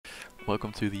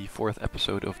welcome to the fourth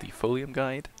episode of the Folium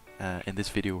guide. In this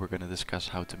video we're going to discuss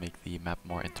how to make the map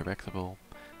more interactable,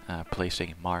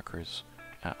 placing markers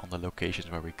on the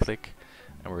locations where we click,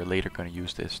 and we're later going to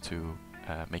use this to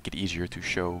make it easier to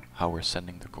show how we're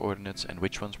sending the coordinates and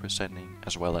which ones we're sending,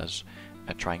 as well as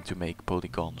trying to make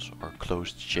polygons or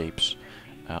closed shapes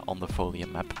on the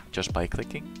Folium map just by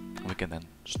clicking. We can then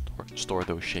store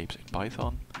those shapes in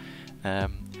Python.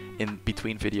 In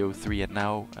between video 3 and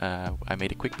now, I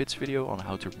made a quick bits video on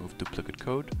how to remove duplicate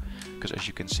code, because as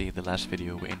you can see in the last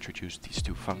video we introduced these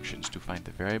two functions to find the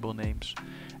variable names,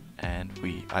 and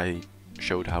I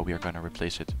showed how we are going to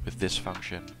replace it with this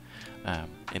function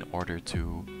in order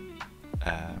to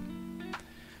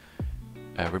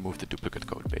remove the duplicate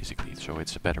code, basically, so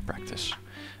it's a better practice.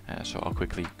 So I'll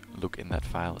quickly look in that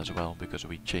file as well, because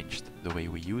we changed the way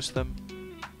we use them.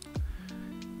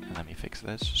 Let me fix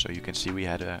this. So you can see we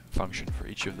had a function for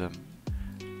each of them,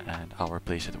 and I'll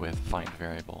replace it with find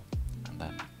variable, and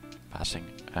then passing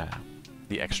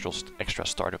the extra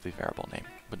start of the variable name,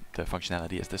 but the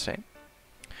functionality is the same.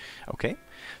 Okay,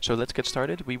 so let's get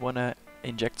started. We want to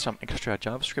inject some extra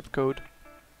JavaScript code,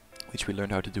 which we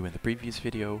learned how to do in the previous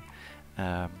video,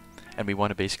 and we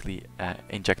want to basically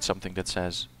inject something that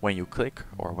says when you click,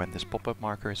 or when this pop-up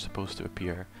marker is supposed to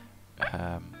appear,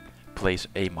 place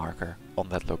a marker on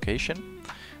that location.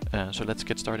 So let's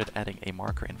get started adding a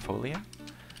marker in Folium.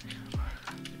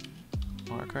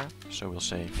 Marker. So we'll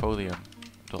say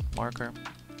folium.marker.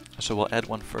 So we'll add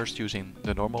one first using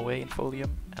the normal way in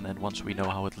Folium, and then once we know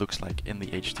how it looks like in the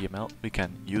HTML, we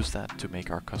can use that to make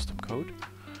our custom code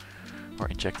or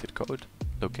injected code.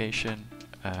 Location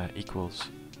equals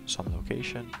some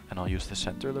location, and I'll use the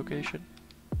center location.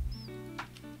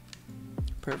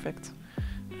 Perfect.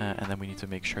 And then we need to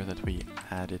make sure that we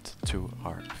add it to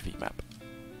our vmap.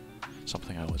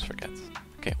 Something I always forget.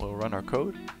 Okay, we'll run our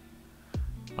code.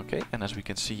 Okay, and as we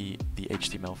can see, the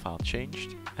HTML file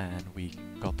changed and we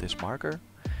got this marker.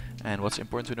 And what's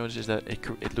important to notice is that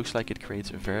it looks like it creates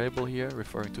a variable here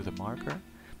referring to the marker,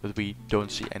 but we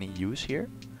don't see any use here.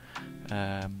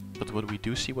 But what we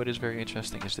do see, what is very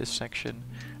interesting, is this section,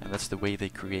 and that's the way they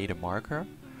create a marker,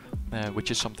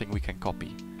 which is something we can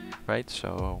copy. Right,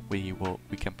 so we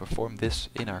can perform this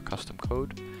in our custom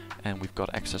code, and we've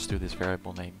got access to this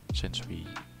variable name since we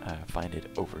find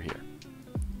it over here.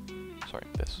 Sorry,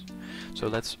 this. So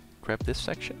let's grab this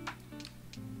section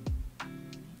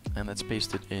and let's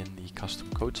paste it in the custom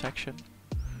code section.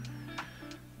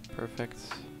 Perfect.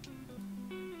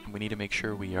 And we need to make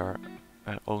sure we are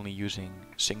only using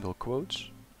single quotes,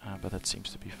 but that seems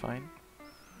to be fine.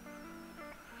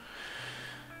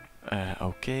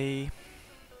 Okay.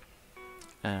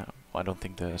 I don't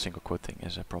think the single quote thing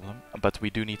is a problem, but we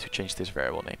do need to change this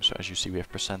variable name. So as you see, we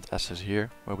have %s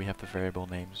here where we have the variable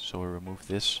names, so we'll remove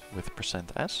this with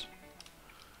 %s.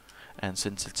 And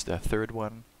since it's the third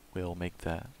one, we'll make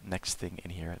the next thing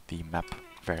in here the map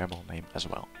variable name as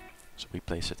well. So we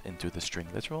place it into the string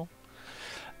literal.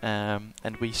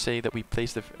 And we say that we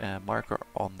place the marker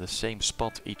on the same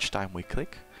spot each time we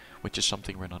click, which is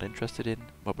something we're not interested in,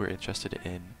 but we're interested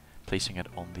in placing it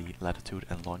on the latitude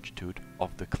and longitude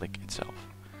of the click itself.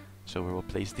 So we will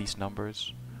place these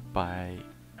numbers by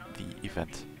the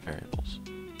event variables.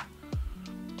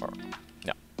 Or,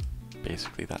 yeah,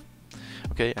 basically that.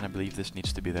 Okay, and I believe this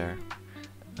needs to be there,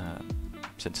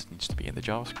 since it needs to be in the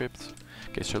JavaScript.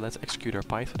 Okay, so let's execute our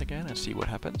Python again and see what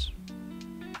happens.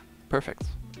 Perfect.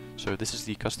 So this is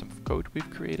the custom code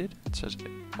we've created. It says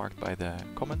marked by the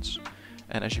comments.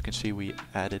 And as you can see, we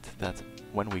added that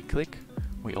when we click,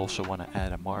 we also want to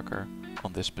add a marker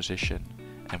on this position,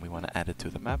 and we want to add it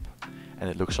to the map, and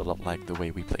it looks a lot like the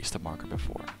way we placed the marker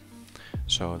before.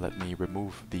 So let me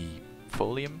remove the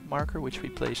Folium marker which we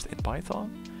placed in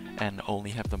Python, and only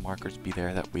have the markers be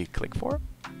there that we click for.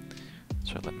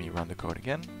 So let me run the code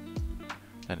again,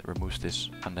 and it removes this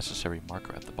unnecessary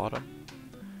marker at the bottom.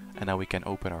 And now we can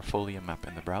open our Folium map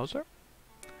in the browser,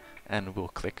 and we'll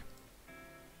click,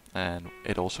 and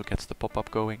it also gets the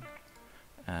pop-up going.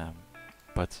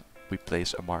 But we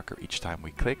place a marker each time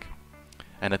we click,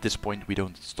 and at this point we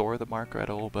don't store the marker at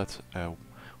all, but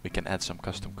we can add some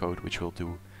custom code, which we'll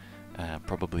do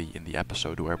probably in the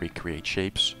episode where we create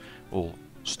shapes. We'll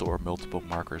store multiple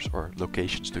markers or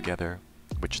locations together,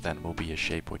 which then will be a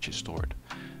shape which is stored,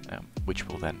 which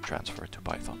will then transfer to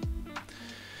Python.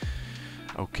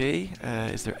 Okay,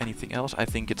 is there anything else? I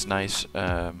think it's nice,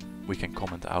 we can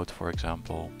comment out, for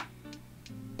example,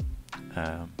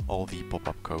 all the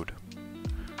pop-up code.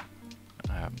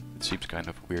 It seems kind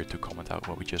of weird to comment out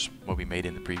what we made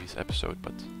in the previous episode,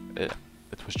 but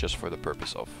it was just for the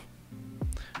purpose of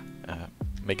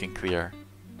making clear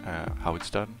how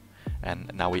it's done,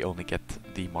 And now we only get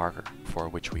the marker for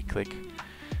which we click.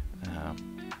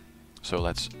 So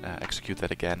let's execute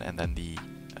that again, and then the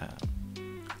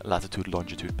latitude,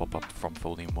 longitude pop-up from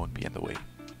Folium won't be in the way.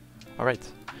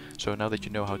 Alright, so now that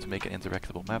you know how to make an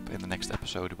interactable map, in the next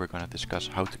episode we're going to discuss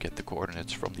how to get the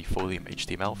coordinates from the Folium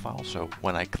HTML file. So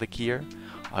when I click here,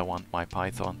 I want my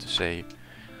Python to say,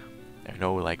 you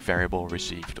know, like variable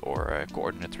received or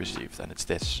coordinate received, and it's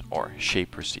this, or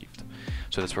shape received.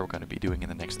 So that's what we're going to be doing in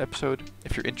the next episode.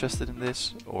 If you're interested in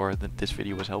this, or that this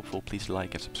video was helpful, please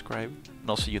like and subscribe, and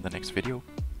I'll see you in the next video.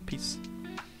 Peace.